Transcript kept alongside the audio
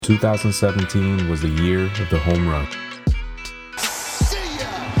2017 was the year of the home run. See ya!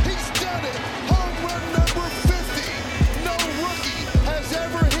 He's done it! Home run number 50! No rookie has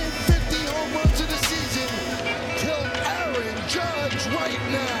ever hit 50 home runs in a season till Aaron Judge right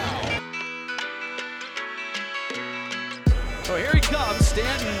now. So here he comes,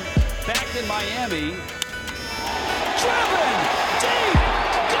 Stanton back in Miami. Driven! Deep!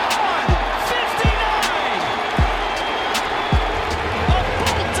 Gone! 59! A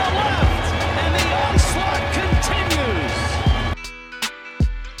bolt to left, and the onslaught continues.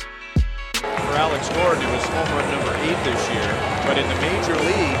 For Alex Gordon, it was home run number 8 this year, but in the major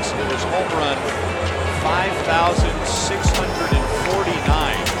leagues, it was home run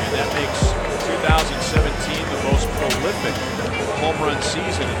 5,649, and that makes 2017 the most prolific home run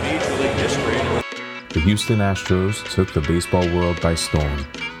season in Major League history. The Houston Astros took the baseball world by storm.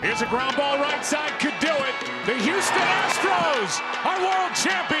 Here's a ground ball right side, could do it. The Houston Astros are world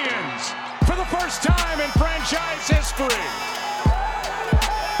champions for the first time in franchise history.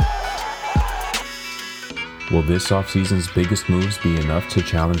 Will this offseason's biggest moves be enough to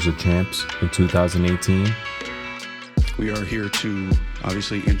challenge the champs in 2018? We are here to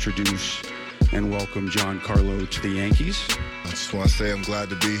obviously introduce and welcome Giancarlo to the Yankees. I just want to say I'm glad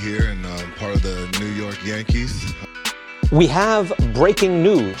to be here and part of the New York Yankees. We have breaking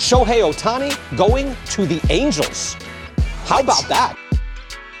news. Shohei Ohtani going to the Angels. How about that?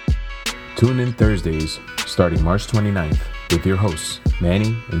 Tune in Thursdays starting March 29th with your hosts,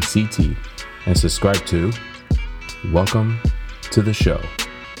 Manny and CT, and subscribe to Welcome to the Show,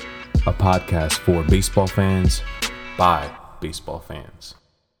 a podcast for baseball fans by baseball fans.